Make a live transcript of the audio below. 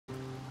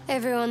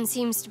Everyone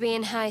seems to be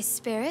in high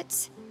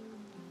spirits.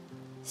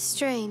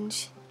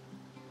 Strange.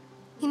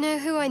 You know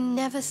who I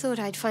never thought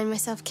I'd find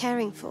myself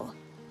caring for?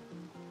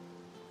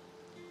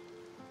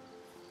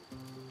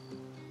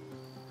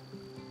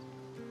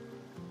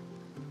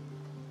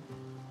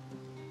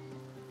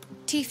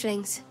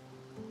 Tieflings.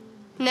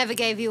 Never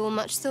gave you all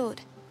much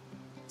thought.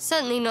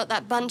 Certainly not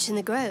that bunch in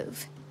the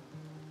grove.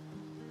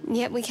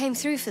 Yet we came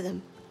through for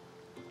them.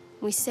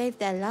 We saved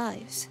their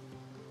lives.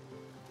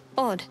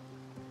 Odd.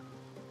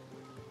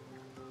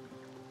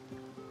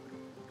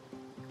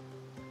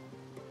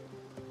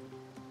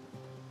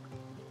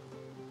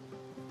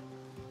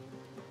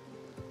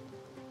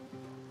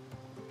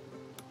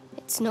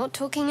 It's not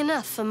talking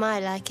enough for my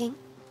liking.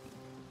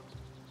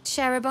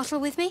 Share a bottle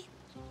with me?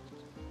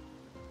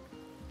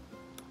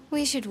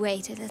 We should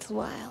wait a little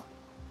while,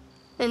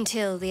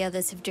 until the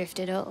others have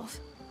drifted off.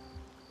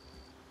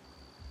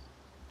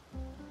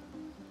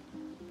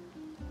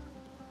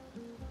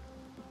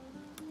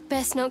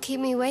 Best not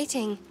keep me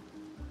waiting.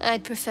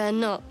 I'd prefer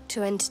not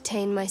to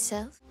entertain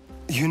myself.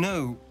 You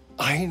know,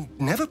 I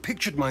never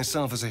pictured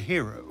myself as a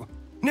hero.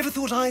 Never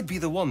thought I'd be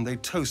the one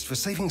they'd toast for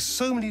saving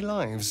so many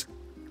lives.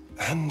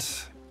 And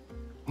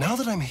now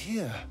that I'm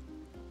here,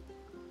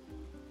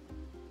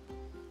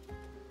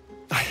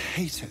 I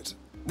hate it.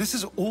 This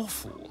is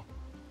awful.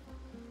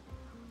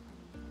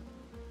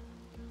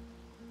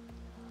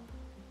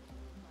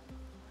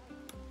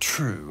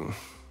 True.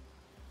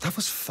 That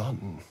was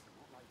fun.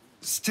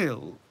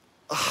 Still,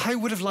 I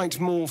would have liked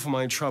more for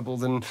my trouble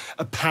than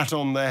a pat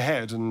on the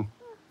head and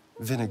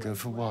vinegar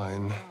for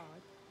wine.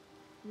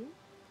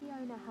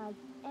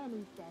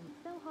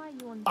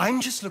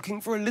 I'm just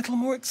looking for a little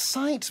more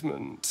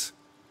excitement.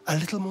 A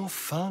little more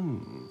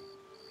fun.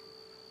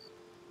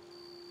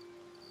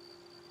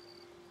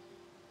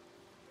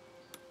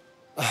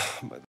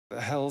 What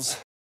the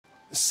hell's...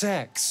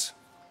 Sex.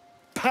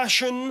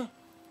 Passion.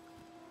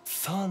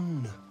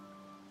 Fun.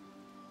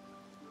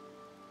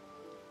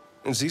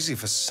 It's easy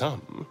for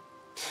some.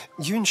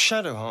 You and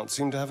Shadowheart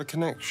seem to have a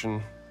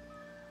connection.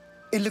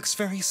 It looks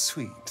very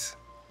sweet.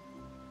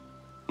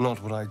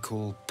 Not what I'd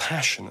call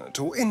passionate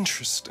or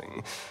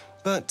interesting,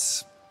 but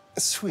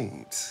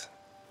sweet.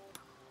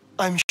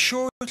 I'm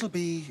sure it'll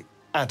be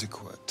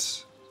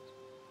adequate.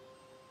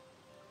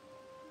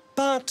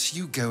 But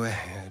you go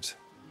ahead.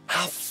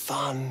 Have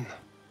fun.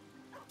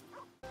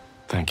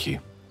 Thank you.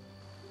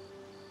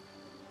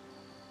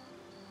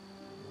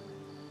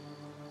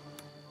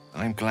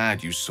 I'm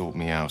glad you sought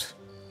me out.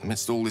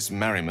 Amidst all this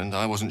merriment,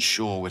 I wasn't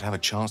sure we'd have a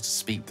chance to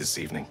speak this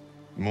evening.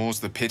 More's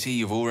the pity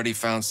you've already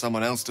found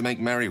someone else to make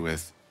merry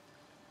with.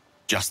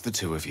 Just the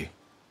two of you.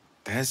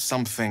 There's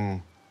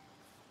something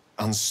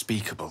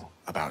unspeakable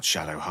about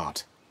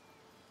Shadowheart.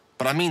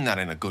 But I mean that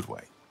in a good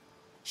way.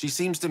 She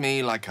seems to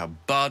me like a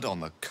bud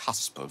on the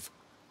cusp of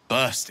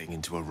bursting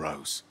into a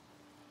rose.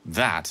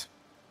 That,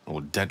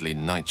 or deadly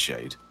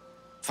nightshade.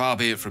 Far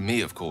be it from me,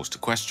 of course, to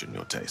question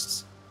your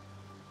tastes.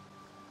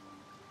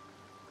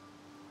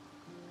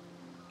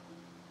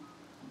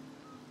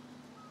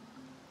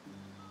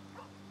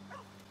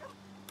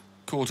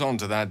 Caught on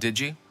to that, did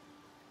you?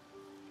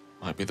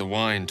 Might be the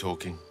wine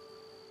talking.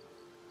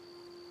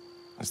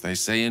 As they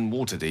say in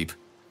Waterdeep,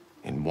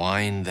 in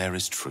wine there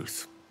is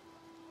truth.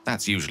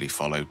 That's usually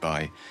followed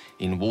by,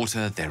 in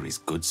water there is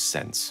good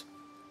sense.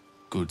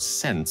 Good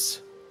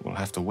sense will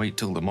have to wait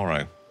till the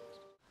morrow.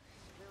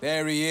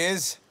 There he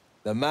is,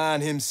 the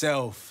man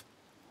himself.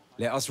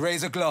 Let us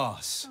raise a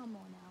glass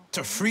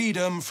to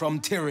freedom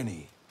from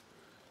tyranny.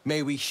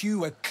 May we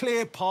hew a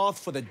clear path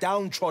for the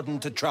downtrodden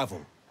to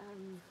travel.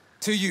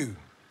 To you,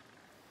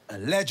 a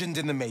legend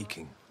in the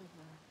making.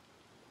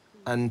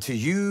 And to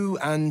you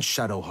and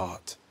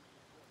Shadowheart,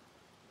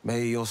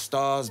 may your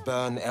stars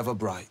burn ever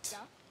bright.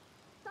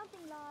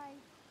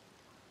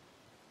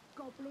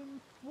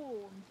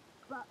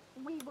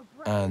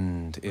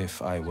 And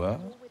if I were?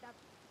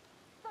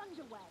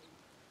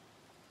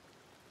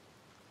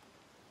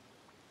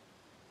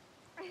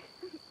 But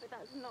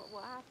that's not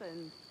what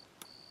happened.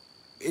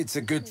 It's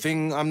a good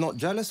thing I'm not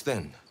jealous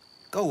then.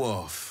 Go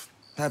off,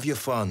 have your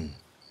fun.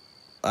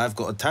 I've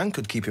got a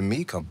tankard keeping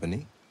me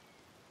company.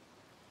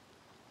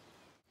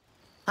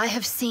 I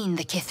have seen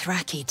the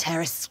Kithraki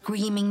tear a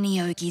screaming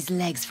Neogi's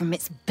legs from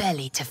its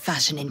belly to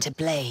fashion into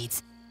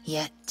blades.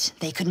 Yet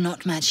they could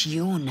not match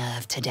your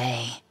nerve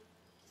today.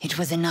 It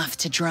was enough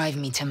to drive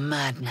me to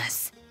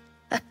madness.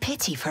 A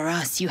pity for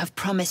us you have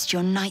promised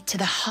your knight to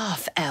the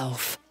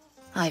half-elf.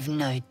 I've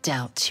no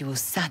doubt she will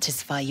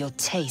satisfy your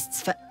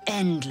tastes for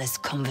endless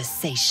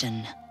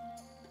conversation.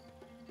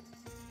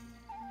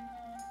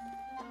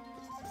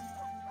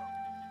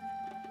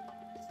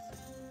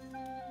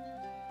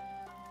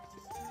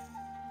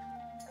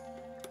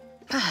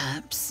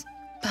 Perhaps,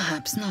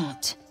 perhaps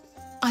not.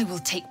 I will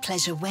take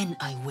pleasure when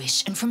I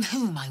wish and from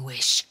whom I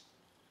wish.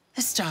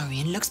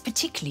 Astarion looks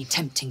particularly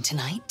tempting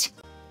tonight.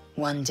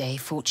 One day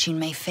fortune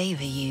may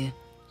favor you.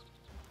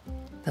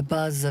 The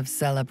buzz of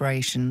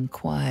celebration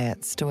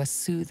quiets to a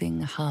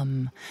soothing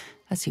hum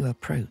as you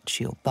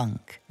approach your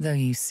bunk. Though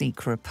you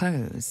seek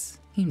repose,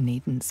 you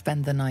needn't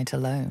spend the night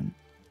alone.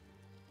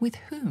 With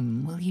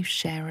whom will you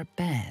share a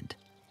bed?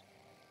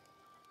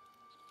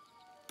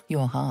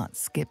 Your heart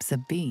skips a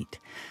beat.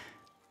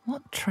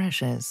 What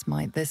treasures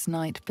might this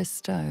night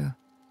bestow?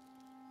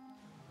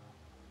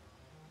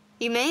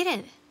 You made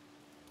it.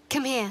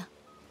 Come here.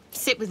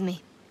 Sit with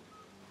me.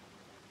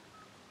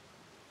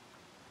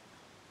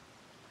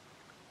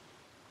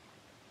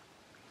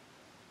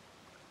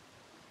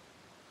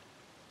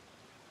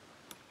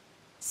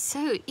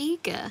 So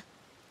eager.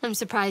 I'm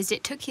surprised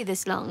it took you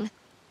this long.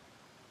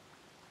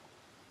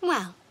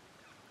 Well,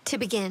 to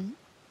begin,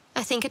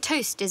 I think a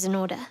toast is in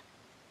order.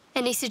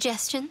 Any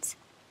suggestions?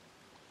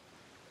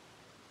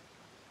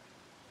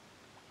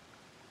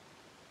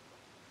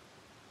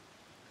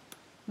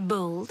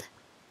 Bold.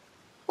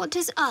 What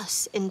does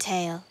us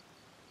entail?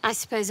 I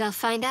suppose I'll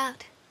find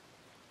out.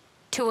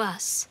 To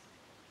us.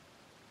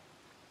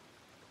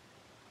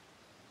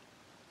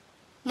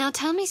 Now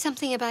tell me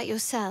something about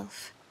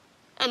yourself.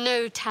 And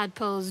no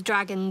tadpoles,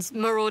 dragons,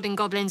 marauding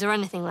goblins, or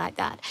anything like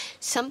that.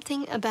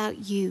 Something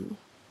about you.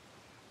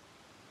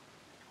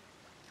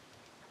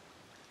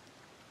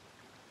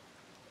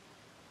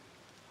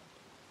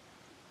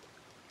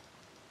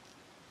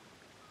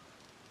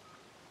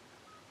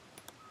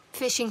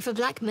 Fishing for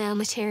blackmail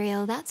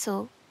material, that's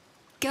all.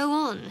 Go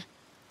on.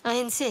 I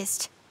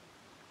insist.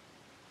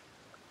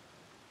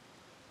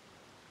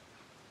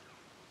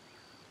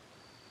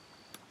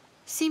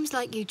 Seems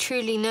like you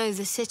truly know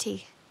the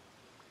city.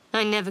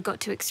 I never got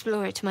to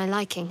explore it to my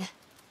liking.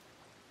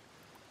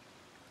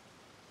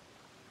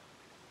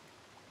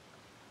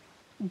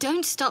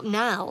 Don't stop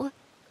now.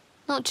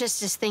 Not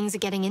just as things are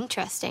getting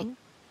interesting.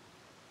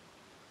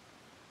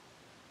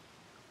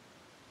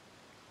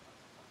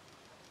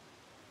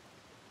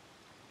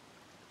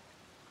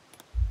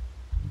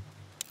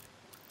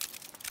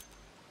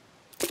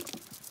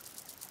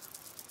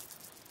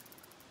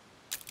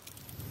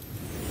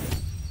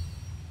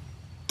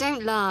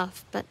 Don't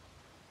laugh, but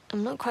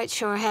I'm not quite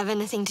sure I have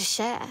anything to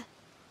share.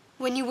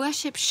 When you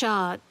worship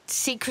Shard,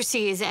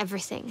 secrecy is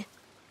everything.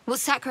 We'll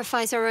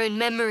sacrifice our own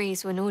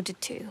memories when ordered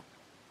to.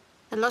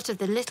 A lot of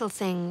the little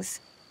things,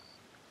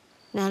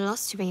 they're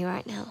lost to me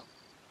right now.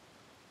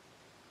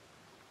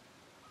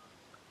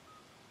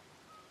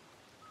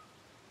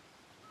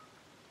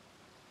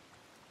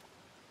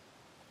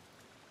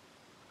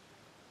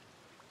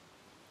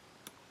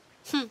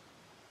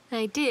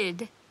 I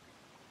did.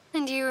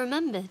 And you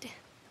remembered.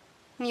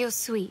 You're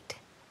sweet.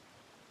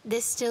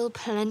 There's still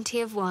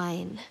plenty of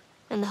wine,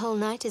 and the whole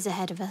night is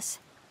ahead of us.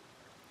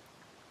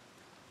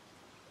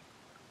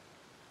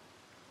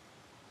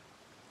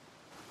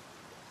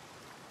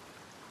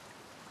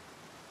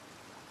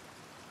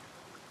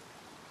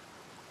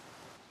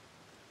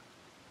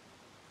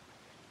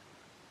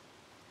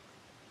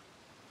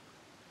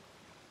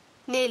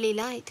 Nearly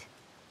light.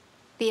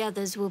 The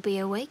others will be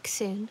awake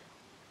soon.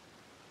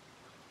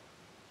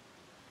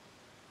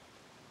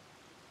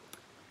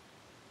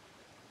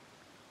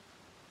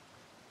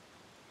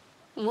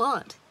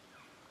 What?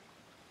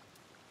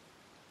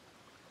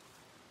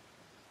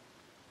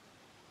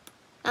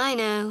 I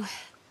know,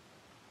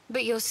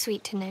 but you're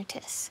sweet to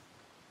notice.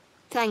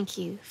 Thank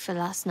you for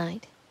last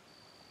night.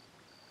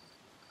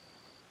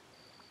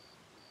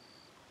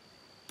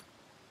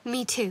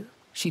 Me too.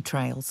 She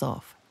trails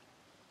off.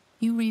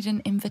 You read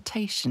an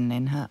invitation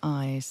in her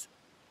eyes.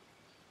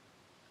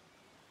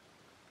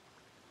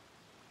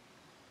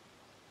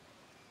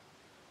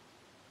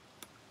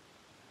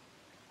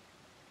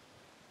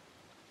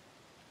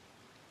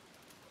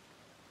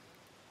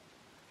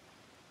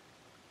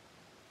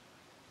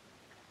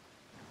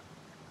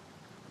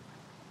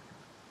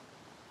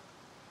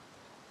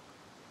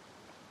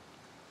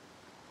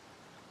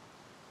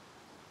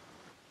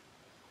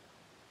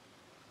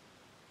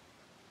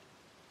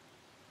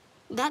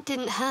 That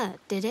didn't hurt,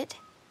 did it?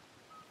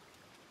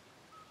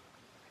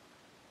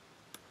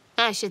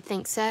 I should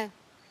think so.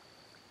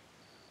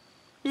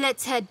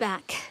 Let's head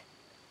back,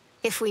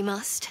 if we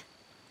must.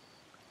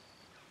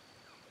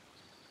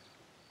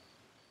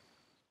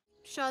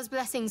 Shah's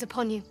blessings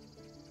upon you.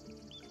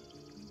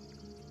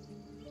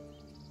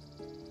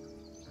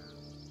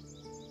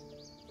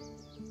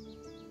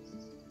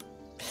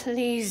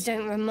 Please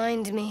don't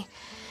remind me.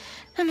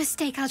 A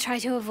mistake I'll try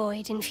to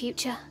avoid in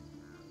future.